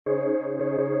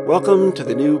Welcome to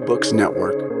the New Books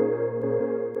Network.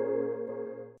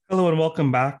 Hello and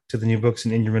welcome back to the New Books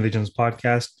in Indian Religions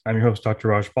podcast. I'm your host, Dr.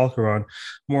 Raj Balkaran.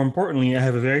 More importantly, I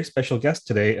have a very special guest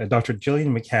today, Dr.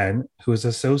 Gillian McCann, who is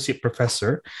Associate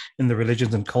Professor in the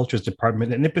Religions and Cultures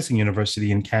Department at Nipissing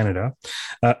University in Canada.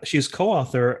 She is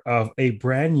co-author of a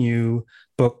brand new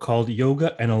book called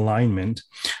Yoga and Alignment,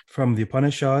 From the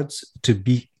Upanishads to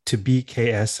BKS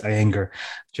Iyengar.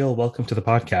 Jill, welcome to the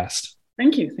podcast.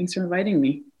 Thank you. Thanks for inviting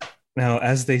me. Now,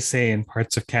 as they say in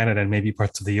parts of Canada and maybe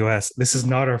parts of the US, this is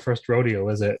not our first rodeo,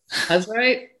 is it? That's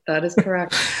right. That is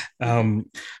correct. For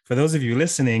those of you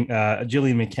listening,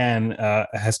 Gillian McCann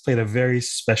has played a very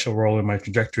special role in my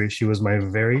trajectory. She was my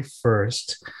very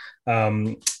first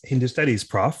Hindu studies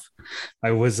prof.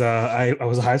 I was a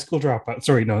high school dropout.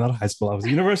 Sorry, no, not a high school. I was a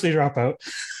university dropout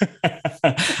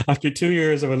after 2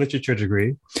 years of a literature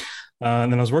degree.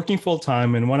 And then I was working full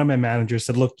time, and one of my managers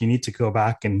said, "Look, you need to go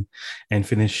back and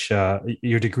finish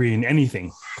your degree in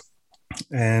anything."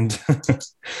 And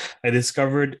I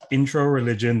discovered intro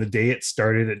religion the day it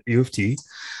started at U of T.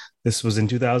 This was in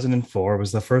 2004. It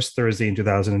was the first Thursday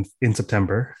in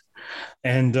September,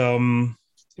 and it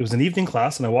was an evening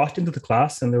class. And I walked into the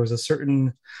class, and there was a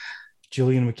certain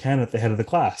Gillian McCann at the head of the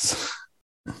class.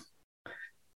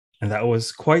 And that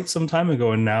was quite some time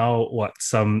ago. And now,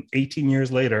 some 18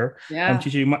 years later, yeah.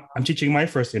 I'm teaching my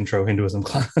first intro Hinduism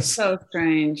class. So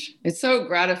strange. It's so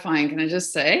gratifying. Can I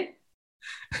just say?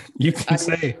 You can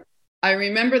say. I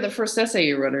remember the first essay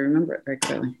you wrote. I remember it very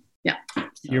clearly. Yeah. So.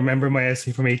 You remember my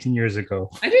essay from 18 years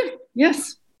ago? I do.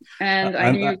 Yes. And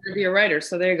I knew you were going to be a writer.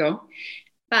 So there you go.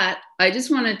 But I just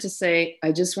wanted to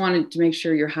make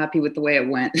sure you're happy with the way it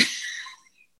went.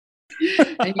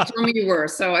 And you told me you were,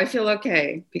 so I feel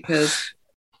okay, because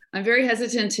I'm very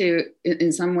hesitant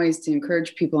in some ways, to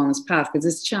encourage people on this path, because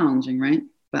it's challenging, right?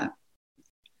 But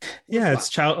yeah, it's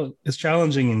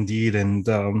challenging indeed, and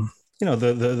so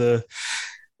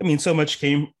much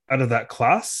came out of that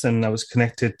class, and I was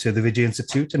connected to the Vijay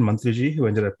Institute and Mantriji, who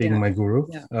ended up being my guru.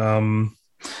 Yeah.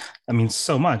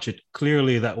 So much.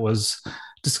 That was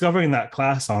discovering that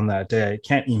class on that day. I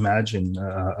can't imagine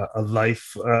a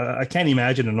life. I can't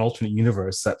imagine an alternate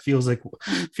universe that feels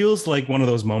like one of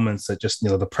those moments that just,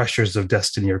 the pressures of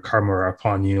destiny or karma are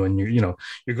upon you, and you're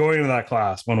going to that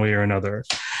class one way or another.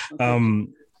 Okay.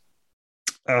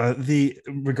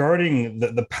 Regarding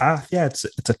the path, yeah, it's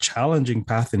a challenging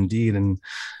path indeed, and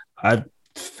I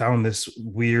found this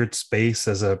weird space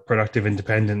as a productive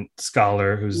independent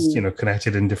scholar who's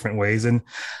connected in different ways, and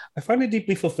I find it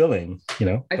deeply fulfilling.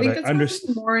 I think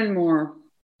that's more and more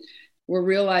we're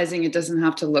realizing it doesn't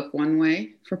have to look one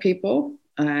way for people,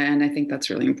 and I think that's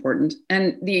really important.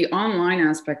 And the online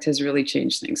aspect has really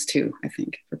changed things too, I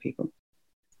think, for people.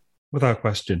 Without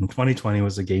question, 2020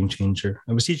 was a game changer.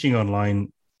 I was teaching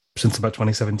online since about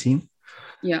 2017.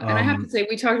 Yeah, and I have to say,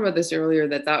 we talked about this earlier,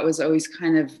 that was always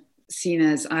kind of seen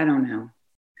as, I don't know,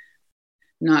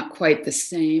 not quite the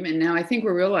same. And now I think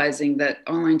we're realizing that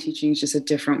online teaching is just a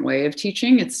different way of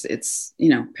teaching. It's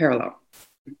parallel.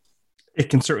 It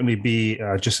can certainly be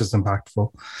just as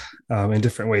impactful in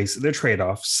different ways. They're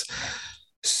trade-offs.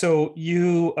 So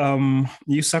you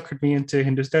suckered me into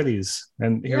Hindu studies,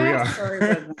 and here we are. Sorry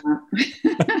about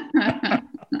that.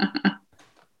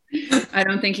 I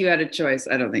don't think you had a choice.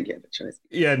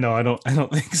 Yeah, no, I don't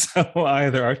think so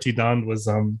either. Arti Dand was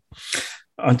on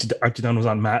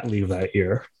mat leave that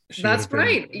year. That's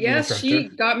right. Yes, she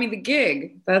got me the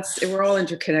gig. We're all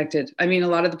interconnected. A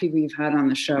lot of the people you've had on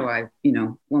the show,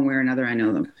 one way or another, I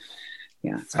know them.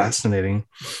 Yeah. Fascinating.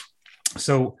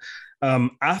 So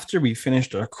after we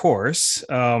finished our course,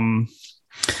 I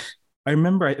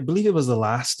believe it was the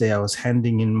last day I was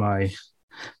handing in my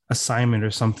assignment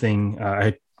or something.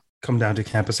 I come down to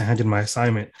campus and handed my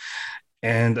assignment,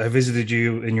 and I visited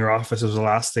you in your office. It was the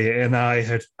last day, and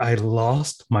I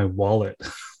lost my wallet.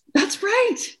 That's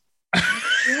right.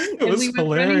 It was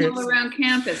hilarious. Running all around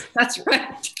campus. That's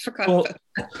right.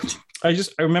 I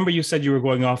remember you said you were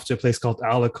going off to a place called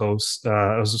Alikos.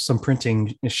 It was some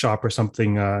printing shop or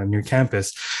something near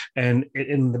campus. And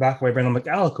in the back of my brain, I'm like,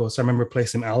 Alikos. I remember a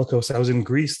place in Alikos. I was in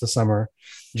Greece the summer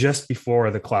just before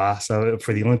the class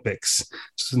for the Olympics,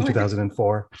 just in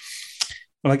 2004.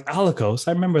 I'm like, Alikos,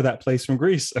 I remember that place from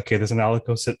Greece. Okay, there's an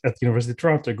Alikos at the University of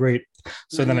Toronto. Great.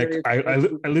 So then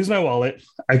I lose my wallet.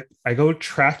 I go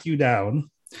track you down,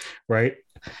 right?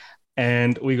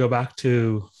 And we go back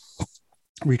to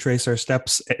retrace our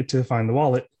steps to find the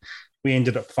wallet. We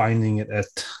ended up finding it at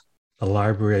the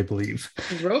library, I believe.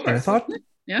 And I thought,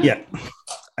 yeah.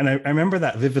 And I remember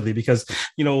that vividly because,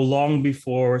 long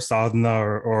before sadhana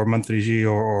or mantriji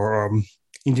or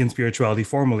Indian spirituality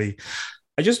formally,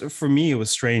 for me, it was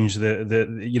strange.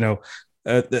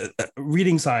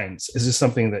 Reading signs is just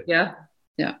something that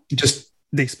just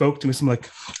they spoke to me. So I'm like,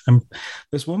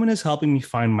 this woman is helping me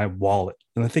find my wallet,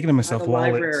 and I'm thinking to myself,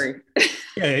 library.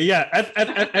 Yeah.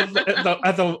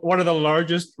 At one of the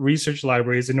largest research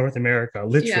libraries in North America,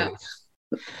 literally. Yeah.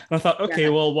 And I thought, okay,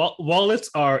 well, wallets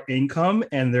are income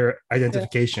and their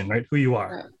identification, right? Who you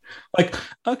are. Like,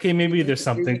 okay, maybe there's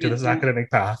something to this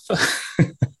academic path.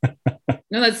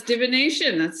 No, that's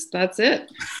divination. That's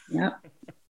it. Yeah.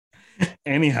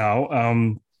 Anyhow,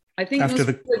 I think most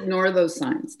people ignore those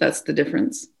signs. That's the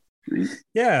difference. Right?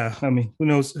 Yeah, I mean, who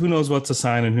knows what's a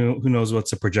sign and who knows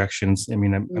what's a projection. I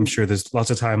mean, I'm sure there's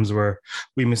lots of times where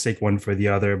we mistake one for the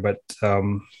other, but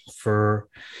for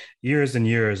years and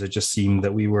years, it just seemed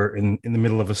that we were in the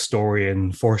middle of a story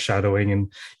and foreshadowing,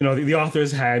 and the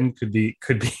author's hand could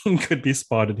be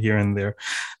spotted here and there.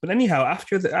 But anyhow,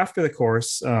 after the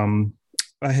course,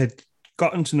 I had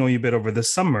gotten to know you a bit over the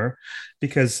summer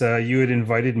because you had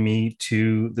invited me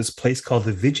to this place called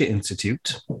the Vidya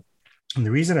Institute. And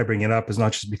the reason I bring it up is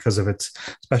not just because of its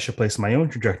special place in my own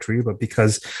trajectory, but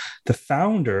because the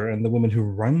founder and the woman who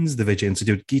runs the Vidya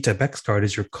Institute, Geeta Bexgard,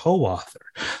 is your co-author.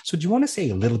 So do you want to say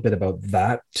a little bit about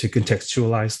that to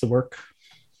contextualize the work?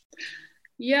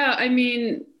 Yeah, I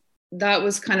mean, that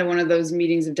was kind of one of those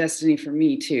meetings of destiny for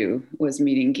me too, was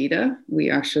meeting Geeta. We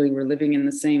actually were living in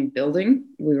the same building.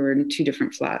 We were in 2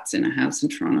 different flats in a house in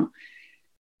Toronto,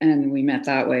 and we met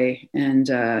that way. And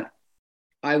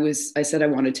I said I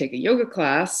want to take a yoga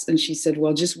class, and she said,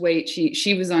 well, just wait.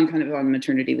 She was on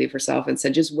maternity leave herself, and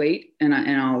said, just wait and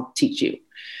I'll teach you.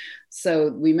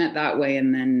 So we met that way.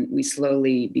 And then we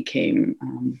slowly became,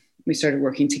 we started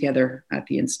working together at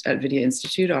Vidya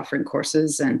Institute, offering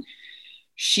courses, and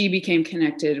she became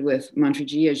connected with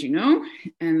Mantriji, as you know,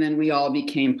 and then we all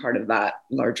became part of that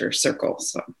larger circle.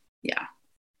 So yeah.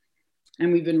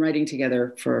 And we've been writing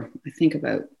together for, I think,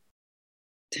 about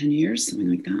 10 years, something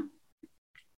like that.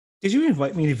 Did you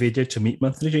invite me to Vidya to meet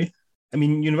Mantriji? I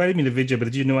mean, you invited me to Vidya, but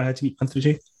did you know I had to meet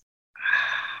Mantriji?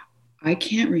 I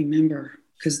can't remember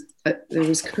because there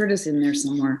was Curtis in there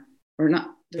somewhere, or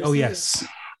not. Oh, yes.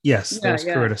 Yes, yeah, there's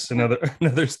Curtis,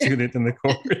 another student in the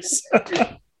course.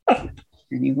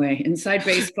 Anyway, inside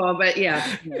baseball, but yeah.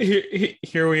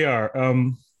 Here we are.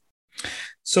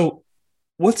 So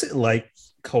what's it like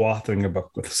co-authoring a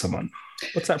book with someone?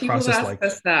 What's that process like?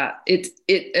 Us that.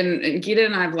 And Geeta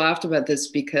and I have laughed about this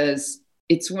because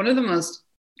it's one of the most,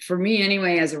 for me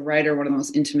anyway, as a writer, one of the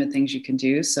most intimate things you can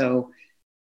do. So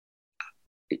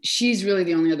she's really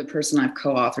the only other person I've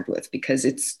co-authored with, because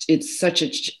it's such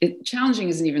challenging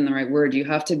isn't even the right word. You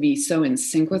have to be so in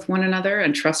sync with one another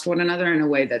and trust one another in a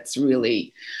way that's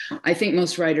really, I think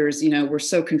most writers, we're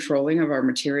so controlling of our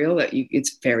material that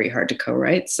it's very hard to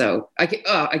co-write. So I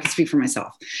can speak for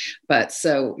myself, but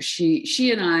so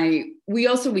she and I,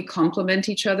 we complement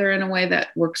each other in a way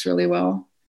that works really well.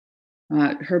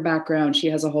 Her background, she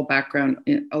has a whole background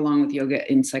along with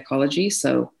yoga in psychology.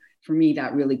 So for me,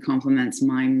 that really complements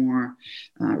my more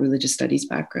religious studies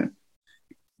background.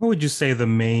 What would you say the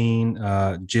main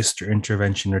gist or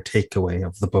intervention or takeaway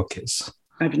of the book is?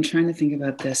 I've been trying to think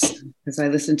about this because I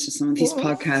listened to some of these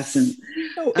podcasts, and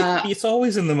it's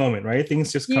always in the moment, right?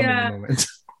 Things just come in the moment.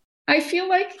 I feel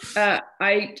like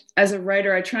I, as a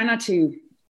writer, I try not to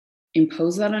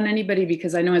impose that on anybody,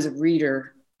 because I know as a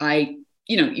reader,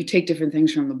 you take different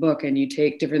things from the book and you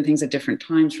take different things at different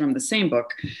times from the same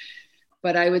book.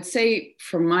 But I would say,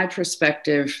 from my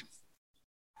perspective,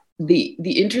 the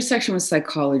intersection with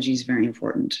psychology is very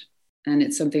important. And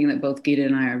it's something that both Geeta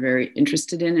and I are very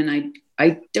interested in. And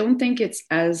I don't think it's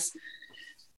as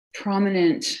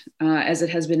prominent as it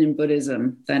has been in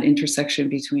Buddhism, that intersection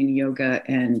between yoga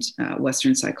and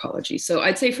Western psychology. So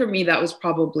I'd say for me, that was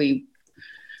probably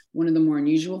one of the more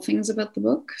unusual things about the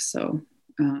book. So,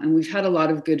 and we've had a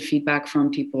lot of good feedback from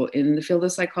people in the field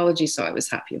of psychology. So I was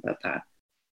happy about that.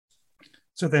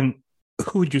 So then,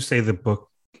 who would you say the book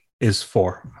is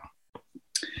for?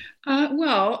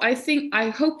 Well,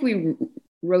 I hope we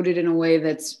wrote it in a way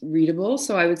that's readable.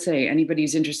 So I would say anybody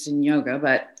who's interested in yoga,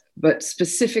 but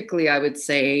specifically, I would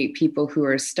say people who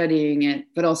are studying it,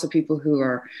 but also people who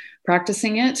are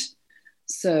practicing it.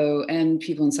 So, and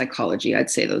people in psychology,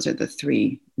 I'd say those are the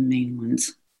 3 main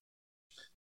ones.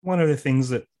 One of the things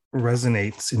that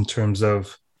resonates in terms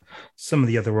of some of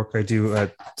the other work I do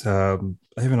at,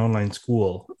 I have an online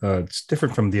school. It's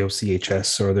different from the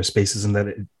OCHS or other spaces in that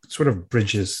it sort of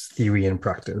bridges theory and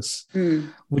practice.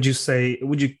 Would you say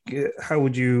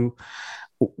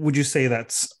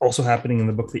that's also happening in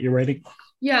the book that you're writing?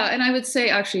 Yeah. And I would say,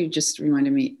 actually, just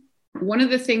reminded me, one of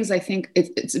the things I think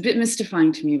it's a bit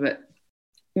mystifying to me, but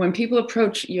when people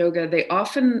approach yoga, they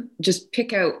often just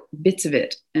pick out bits of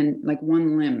it and like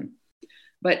one limb.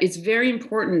 But it's very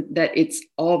important that it's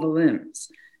all the limbs.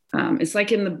 It's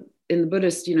like in the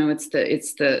Buddhist,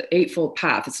 it's the eightfold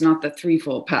path. It's not the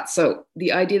threefold path. So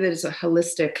the idea that it's a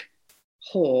holistic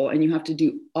whole and you have to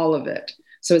do all of it.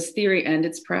 So it's theory and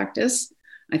it's practice.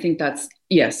 I think that's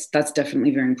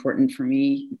definitely very important for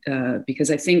me because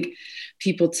I think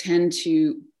people tend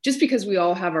to, just because we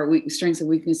all have our strengths and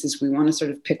weaknesses, we want to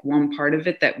sort of pick one part of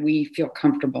it that we feel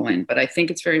comfortable in. But I think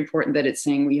it's very important that it's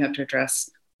saying you have to address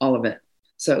all of it.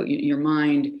 So your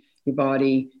mind, your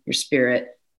body, your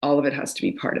spirit, all of it has to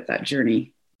be part of that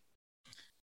journey.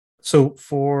 So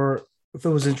for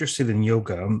those interested in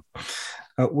yoga,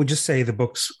 would you say the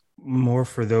book's more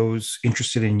for those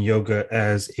interested in yoga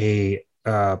as a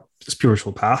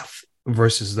spiritual path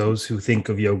versus those who think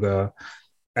of yoga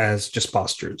as just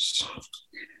postures?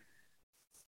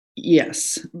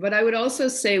 Yes, but I would also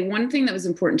say one thing that was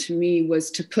important to me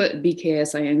was to put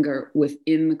BKS Iyengar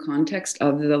within the context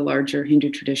of the larger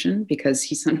Hindu tradition, because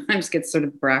he sometimes gets sort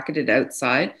of bracketed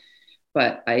outside,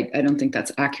 but I don't think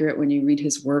that's accurate. When you read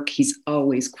his work, he's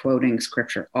always quoting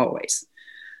scripture, always.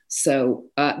 So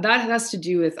that has to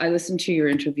do with, I listened to your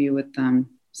interview with,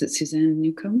 is it Suzanne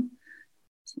Newcomb?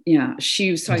 Yeah,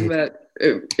 she was talking about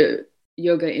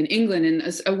yoga in England.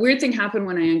 And a weird thing happened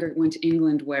when Iyengar went to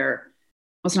England where,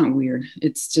 well, it's not weird.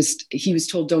 It's just, he was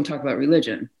told, don't talk about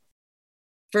religion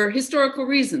for historical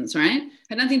reasons, right?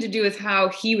 Had nothing to do with how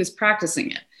he was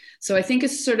practicing it. So I think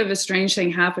it's sort of a strange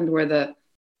thing happened where the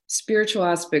spiritual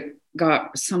aspect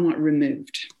got somewhat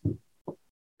removed.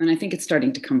 And I think it's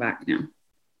starting to come back now.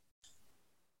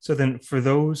 So then for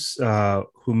those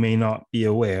who may not be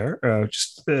aware,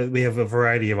 we have a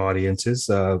variety of audiences,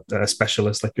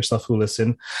 specialists like yourself who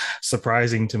listen,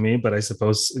 surprising to me, but I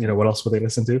suppose, what else would they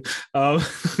listen to?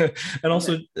 And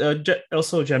also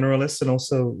generalists and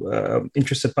also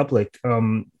interested public.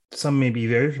 Some may be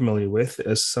very familiar with,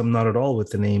 some not at all, with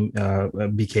the name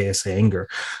BKS Iyengar.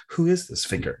 Who is this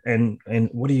figure and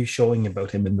what are you showing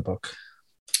about him in the book?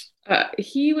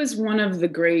 He was one of the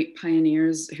great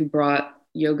pioneers who brought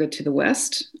yoga to the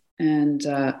West. And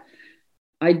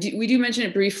we do mention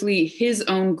it briefly. His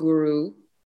own guru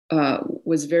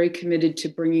was very committed to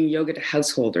bringing yoga to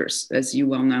householders. As you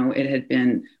well know, it had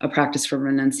been a practice for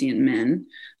renunciant men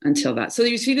until that. So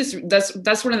you see this,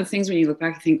 that's one of the things when you look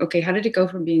back and think, okay, how did it go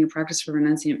from being a practice for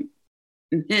renunciant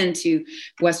men to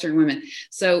Western women?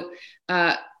 So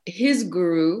his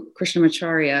guru,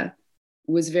 Krishnamacharya,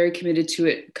 was very committed to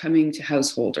it coming to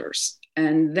householders.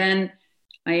 And then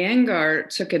Iyengar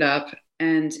took it up,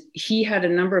 and he had a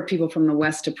number of people from the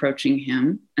West approaching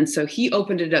him. And so he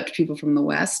opened it up to people from the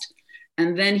West,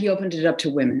 and then he opened it up to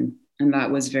women. And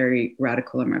that was very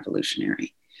radical and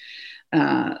revolutionary.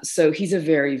 So he's a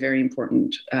very, very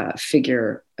important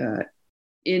figure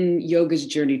in yoga's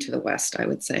journey to the West, I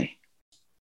would say.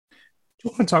 Do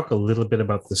you want to talk a little bit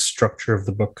about the structure of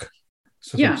the book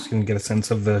so folks can get a sense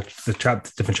of the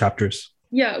different chapters?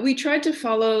 Yeah, we tried to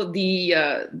follow the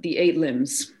 8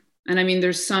 limbs. And I mean,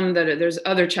 there's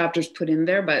other chapters put in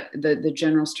there, but the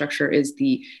general structure is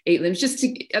the 8 limbs,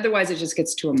 otherwise it just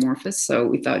gets too amorphous. So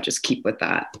we thought just keep with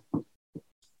that.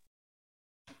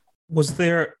 Was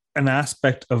there an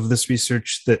aspect of this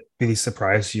research that really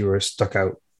surprised you or stuck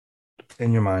out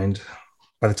in your mind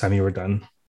by the time you were done?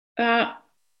 I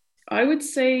would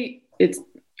say it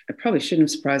probably shouldn't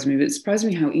have surprised me, but it surprised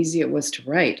me how easy it was to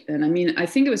write. And I mean, I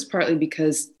think it was partly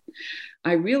because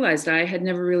I realized I had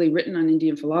never really written on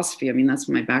Indian philosophy. I mean, that's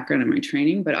my background and my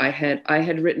training, but I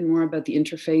had written more about the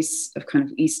interface of kind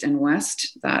of East and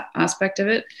West, that aspect of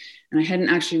it. And I hadn't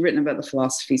actually written about the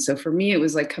philosophy. So for me, it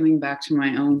was like coming back to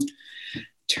my own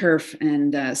turf.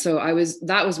 And so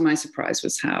that was my surprise,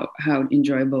 was how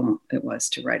enjoyable it was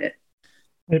to write it.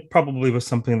 It probably was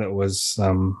something that was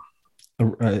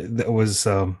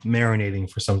marinating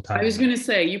for some time. I was going to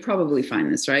say, you probably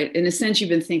find this, right? In a sense,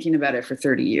 you've been thinking about it for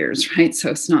 30 years, right?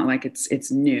 So it's not like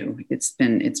it's new. You've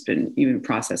been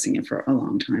processing it for a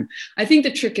long time. I think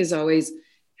the trick is always,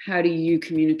 how do you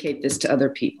communicate this to other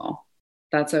people?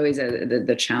 That's always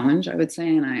the challenge, I would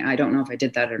say. And I don't know if I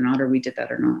did that or not, or we did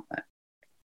that or not. But.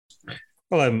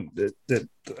 Well,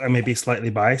 I may be slightly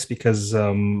biased because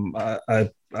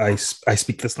I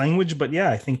speak this language, but yeah,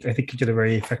 I think you did a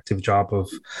very effective job of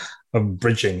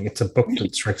bridging. It's a book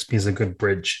that strikes me as a good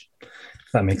bridge, if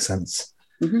that makes sense.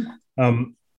 Mm-hmm.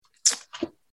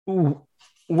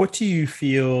 What do you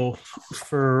feel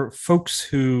for folks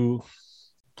who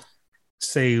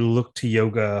say look to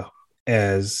yoga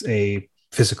as a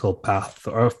physical path,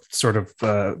 or sort of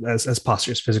as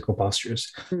postures, physical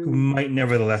postures, who might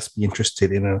nevertheless be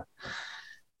interested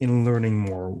in in learning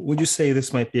more, would you say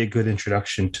this might be a good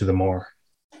introduction to the more?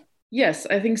 Yes,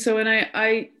 I think so. And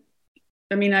I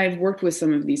mean, I've worked with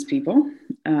some of these people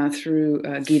through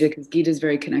Gita, because Gita is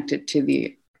very connected to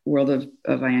the world of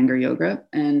Iyengar yoga.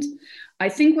 And I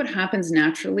think what happens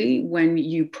naturally when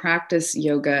you practice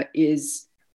yoga is,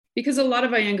 because a lot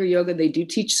of Iyengar yoga, they do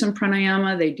teach some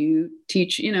pranayama, they do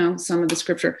teach, some of the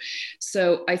scripture.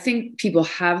 So I think people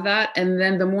have that. And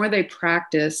then the more they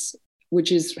practice,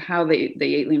 which is how the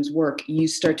eight limbs work, you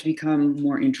start to become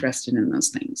more interested in those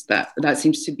things. That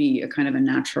seems to be a kind of a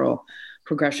natural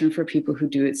progression for people who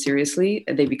do it seriously.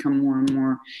 They become more and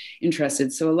more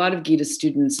interested. So a lot of Gita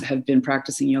students have been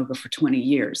practicing yoga for 20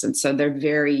 years. And so they're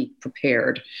very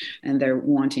prepared and they're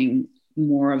wanting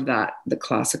more of that, the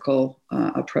classical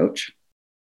approach.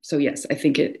 So yes, I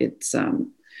think it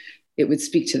would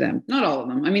speak to them. Not all of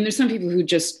them. I mean, there's some people who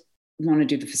just want to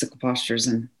do the physical postures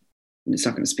and it's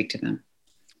not going to speak to them.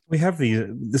 We have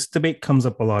this debate comes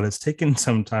up a lot. It's taken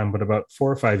some time, but about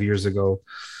 4 or 5 years ago,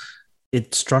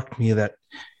 it struck me that,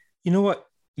 you know what,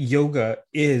 yoga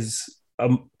is,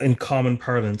 in common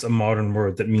parlance, a modern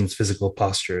word that means physical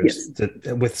postures, yes,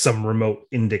 that, with some remote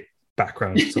Indic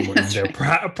background somewhere in there,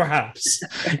 right. Perhaps,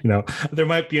 there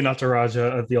might be an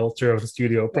Nataraja at the altar of the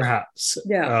studio, perhaps.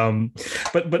 Yeah.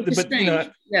 But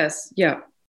yes, yeah.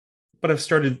 But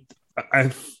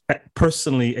I've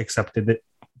personally accepted that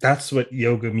that's what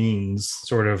yoga means.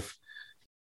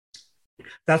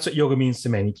 That's what yoga means to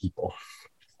many people.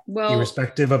 Well,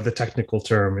 irrespective of the technical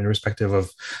term, irrespective of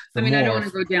I don't want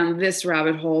to go down this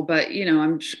rabbit hole, but have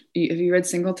you read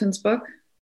Singleton's book,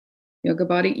 Yoga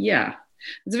Body? Yeah.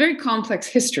 It's a very complex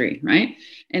history, right?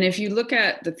 And if you look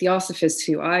at the Theosophists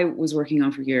who I was working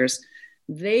on for years,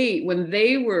 when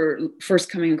they were first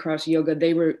coming across yoga,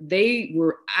 they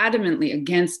were adamantly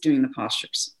against doing the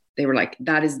postures. They were like,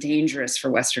 that is dangerous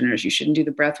for Westerners. You shouldn't do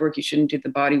the breath work. You shouldn't do the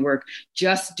body work.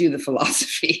 Just do the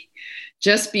philosophy.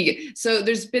 So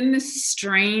there's been this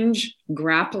strange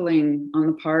grappling on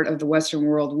the part of the Western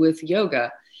world with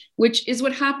yoga, which is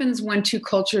what happens when two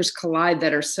cultures collide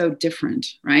that are so different,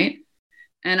 right?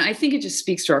 And I think it just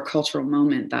speaks to our cultural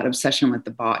moment, that obsession with the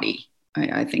body.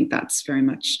 I think that's very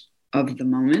much of the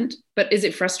moment. But is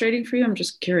it frustrating for you? I'm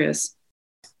just curious.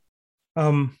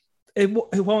 It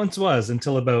once was,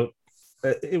 until about,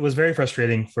 it was very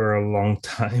frustrating for a long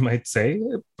time, I'd say,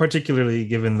 particularly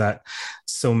given that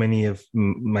so many of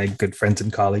my good friends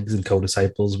and colleagues and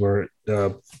co-disciples were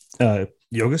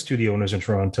yoga studio owners in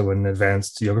Toronto and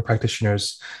advanced yoga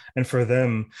practitioners. And for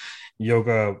them,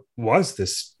 yoga was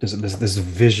this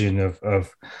vision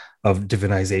of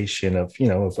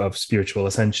divinization, of spiritual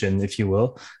ascension, if you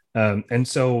will. And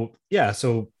so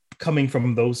coming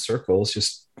from those circles,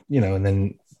 just, and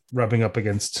then rubbing up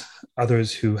against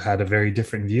others who had a very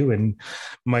different view and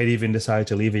might even decide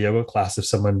to leave a yoga class if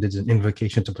someone did an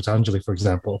invocation to Patanjali, for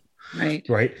example.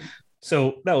 Right.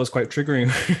 So that was quite triggering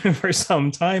for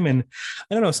some time. And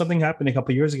I don't know, something happened a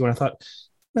couple of years ago and I thought,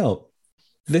 no,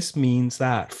 this means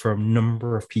that for a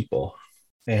number of people.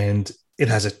 And it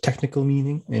has a technical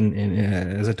meaning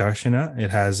as a darshana.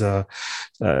 It has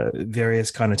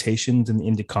various connotations in the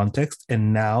Indic context.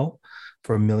 And now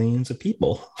for millions of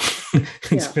people,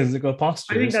 it's physical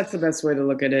postures. I think that's the best way to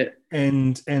look at it.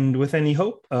 And with any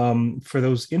hope, for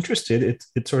those interested,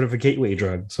 it's sort of a gateway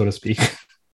drug, so to speak.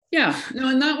 Yeah, no,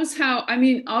 and that was how,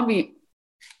 I'll be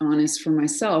honest for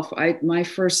myself. My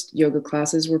first yoga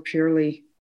classes were purely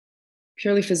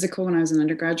physical when I was an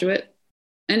undergraduate.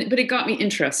 But it got me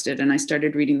interested and I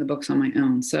started reading the books on my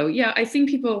own. So yeah, I think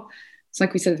people, it's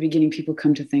like we said at the beginning, people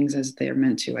come to things as they're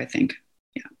meant to, I think.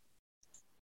 Yeah.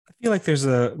 I feel like there's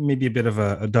maybe a bit of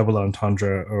a double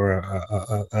entendre or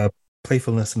a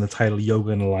playfulness in the title,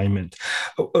 Yoga and Alignment.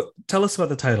 Tell us about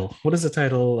the title. What does the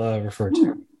title refer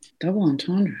to? Double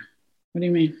entendre. What do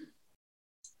you mean?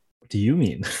 What do you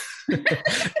mean?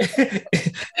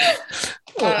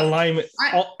 Alignment.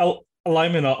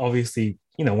 Alignment, obviously,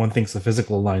 one thinks of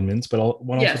physical alignments, but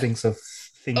one also thinks of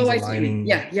things aligning.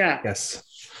 Yeah. Yes.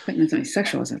 But nothing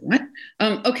sexual. Is that what?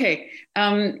 Okay.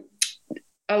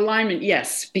 Alignment.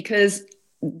 Yes, because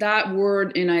that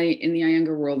word in the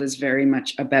Iyengar world is very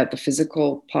much about the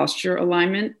physical posture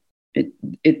alignment.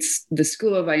 It's the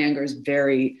school of Iyengar is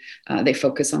very, they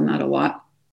focus on that a lot,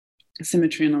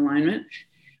 symmetry and alignment.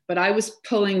 But I was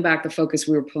pulling back the focus.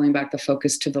 We were pulling back the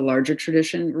focus to the larger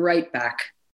tradition, right back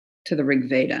to the Rig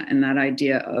Veda and that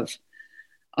idea of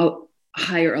a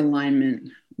higher alignment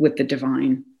with the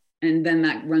divine. And then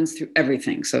that runs through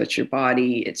everything. So it's your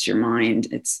body, it's your mind,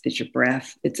 it's your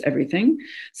breath, it's everything.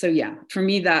 So yeah, for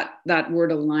me, that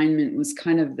word alignment was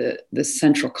kind of the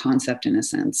central concept in a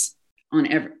sense on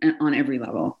every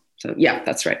level. So yeah,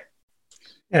 that's right.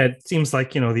 Yeah, it seems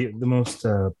like, the most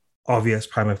obvious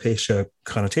prima facie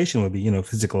connotation would be,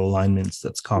 physical alignments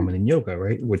that's common in yoga,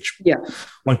 right? Which Yeah.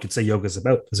 one could say yoga is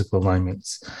about physical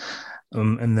alignments.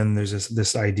 And then there's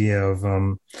this idea of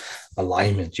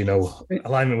alignment,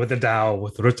 alignment with the Tao,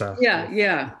 with Ruta,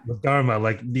 with Dharma,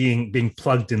 like being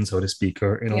plugged in, so to speak,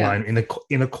 or in alignment,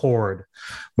 in accord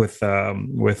with. I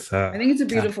think it's a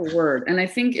beautiful word, and I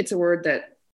think it's a word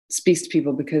that speaks to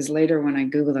people, because later when I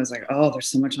Googled, I was like, oh, there's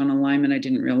so much on alignment I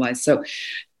didn't realize. So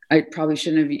you probably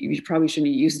shouldn't have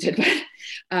used it, but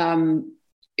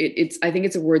I think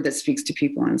it's a word that speaks to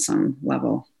people on some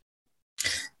level.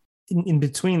 In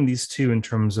between these two, in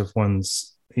terms of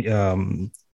one's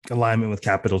alignment with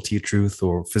capital T, truth,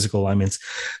 or physical alignments,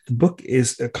 the book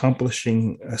is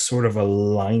accomplishing a sort of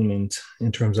alignment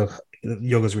in terms of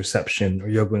yoga's reception or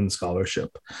Yogan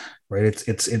scholarship, right?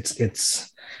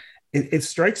 It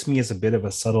strikes me as a bit of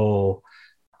a subtle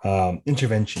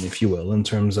intervention, if you will, in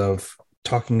terms of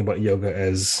talking about yoga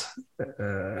as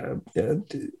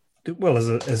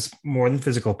as more than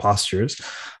physical postures,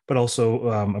 but also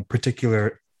a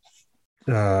particular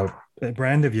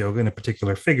brand of yoga and a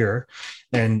particular figure,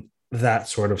 and that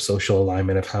sort of social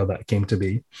alignment of how that came to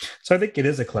be. So I think it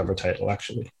is a clever title,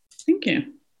 actually. Thank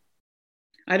you.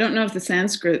 I don't know if the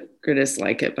Sanskritists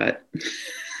like it, but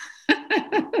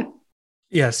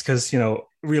yes, because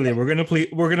really, we're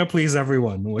gonna please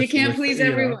everyone. You can't please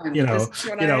everyone.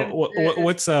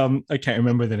 What's I can't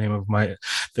remember the name of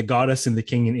the goddess and the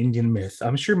king in Indian myth.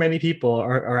 I'm sure many people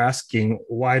are asking,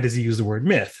 why does he use the word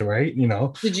myth, right?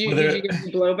 Did you get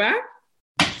the blowback?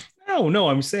 No,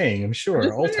 I'm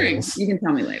sure all titles. You can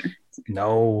tell me later.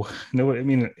 No, I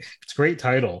mean, it's a great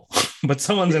title, but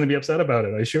someone's going to be upset about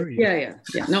it, I assure you. Yeah.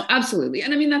 No, absolutely.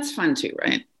 And I mean, that's fun too,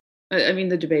 right? I mean,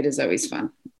 the debate is always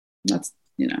fun. That's,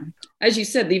 as you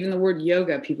said, even the word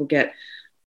yoga, people get,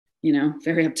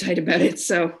 very uptight about it.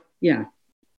 So, yeah.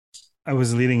 I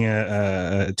was leading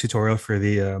a tutorial for I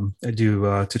do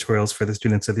tutorials for the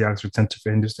students at the Oxford Center for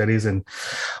Hindu Studies, and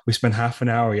we spent half an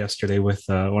hour yesterday with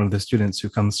one of the students who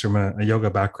comes from a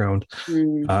yoga background,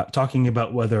 talking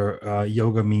about whether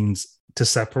yoga means to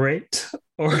separate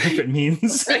or if it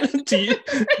means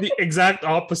the exact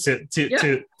opposite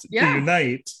to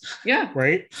unite. Yeah.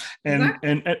 Right.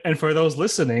 And for those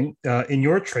listening, in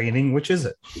your training, which is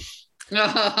it?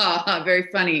 Very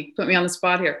funny. Put me on the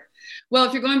spot here. Well,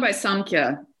 if you're going by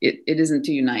Samkhya, it isn't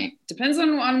to unite. Depends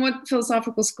on what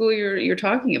philosophical school you're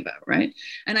talking about, right?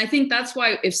 And I think that's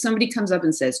why if somebody comes up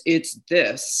and says, it's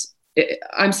this,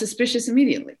 I'm suspicious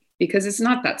immediately, because it's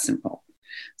not that simple.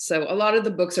 So a lot of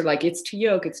the books are like, it's to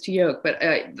yoke, but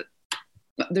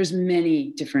there's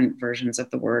many different versions of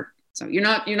the word. So you're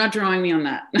not drawing me on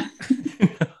that.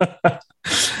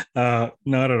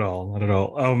 Not at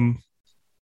all.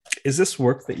 Is this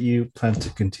work that you plan to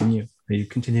continue? Are you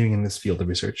continuing in this field of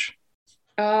research?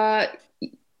 I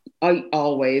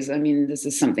always. I mean, this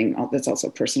is something that's also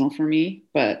personal for me.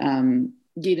 But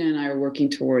Gita and I are working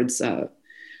towards how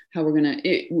we're going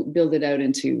to build it out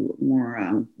into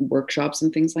more workshops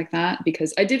and things like that.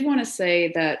 Because I did want to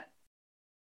say that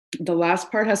the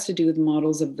last part has to do with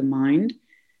models of the mind.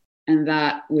 And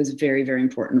that was very, very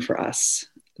important for us.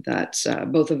 That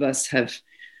both of us have...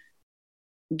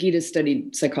 Gita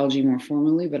studied psychology more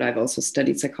formally, but I've also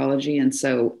studied psychology. And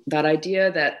so that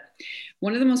idea that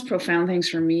one of the most profound things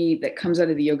for me that comes out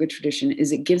of the yoga tradition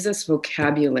is it gives us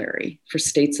vocabulary for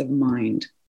states of mind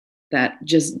that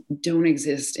just don't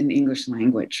exist in the English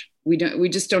language. We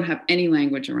just don't have any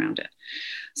language around it.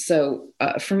 So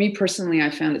for me personally,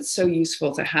 I found it so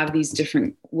useful to have these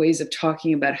different ways of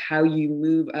talking about how you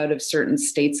move out of certain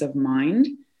states of mind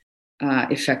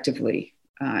effectively.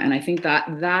 And I think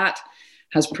that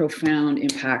has profound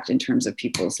impact in terms of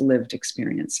people's lived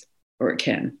experience, or it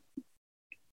can.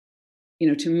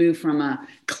 To move from a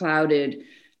clouded,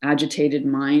 agitated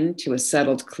mind to a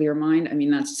settled, clear mind. I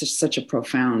mean, that's just such a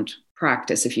profound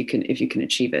practice if you can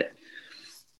achieve it.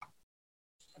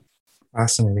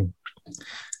 Fascinating.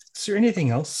 Is there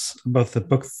anything else about the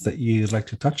book that you'd like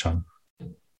to touch on?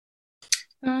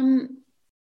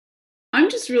 I'm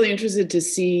just really interested to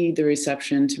see the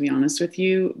reception, to be honest with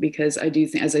you, because I do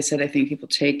think, as I said, I think people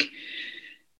take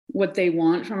what they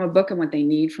want from a book and what they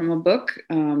need from a book.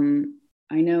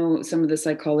 I know some of the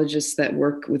psychologists that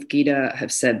work with Gita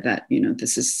have said that,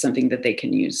 this is something that they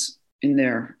can use in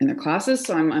their classes.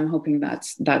 So I'm hoping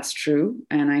that's true.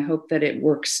 And I hope that it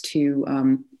works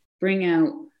to bring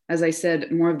out, as I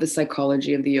said, more of the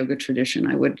psychology of the yoga tradition.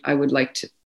 I would like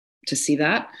to see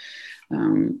that.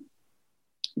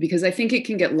 Because I think it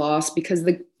can get lost because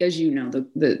as you know,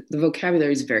 the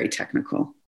vocabulary is very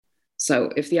technical.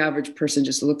 So if the average person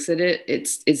just looks at it,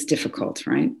 it's difficult,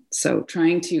 right? So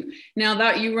trying to, now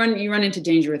that you run into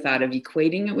danger with that, of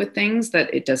equating it with things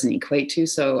that it doesn't equate to.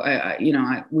 So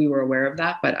we were aware of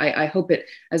that, but I hope it,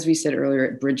 as we said earlier,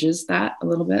 it bridges that a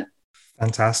little bit.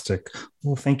 Fantastic.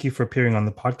 Well, thank you for appearing on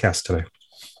the podcast today.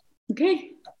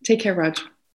 Okay. Take care, Raj.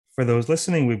 For those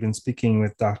listening, we've been speaking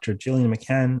with Dr. Gillian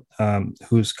McCann,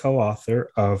 who's co-author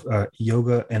of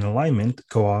Yoga and Alignment,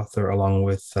 co-author along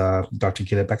with Dr.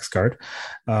 Gita Bexgard.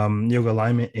 Yoga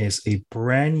Alignment is a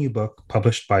brand new book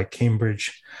published by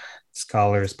Cambridge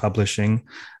Scholars Publishing.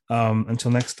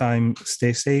 Until next time,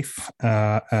 stay safe,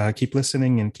 keep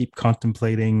listening, and keep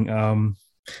contemplating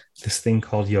this thing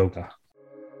called yoga.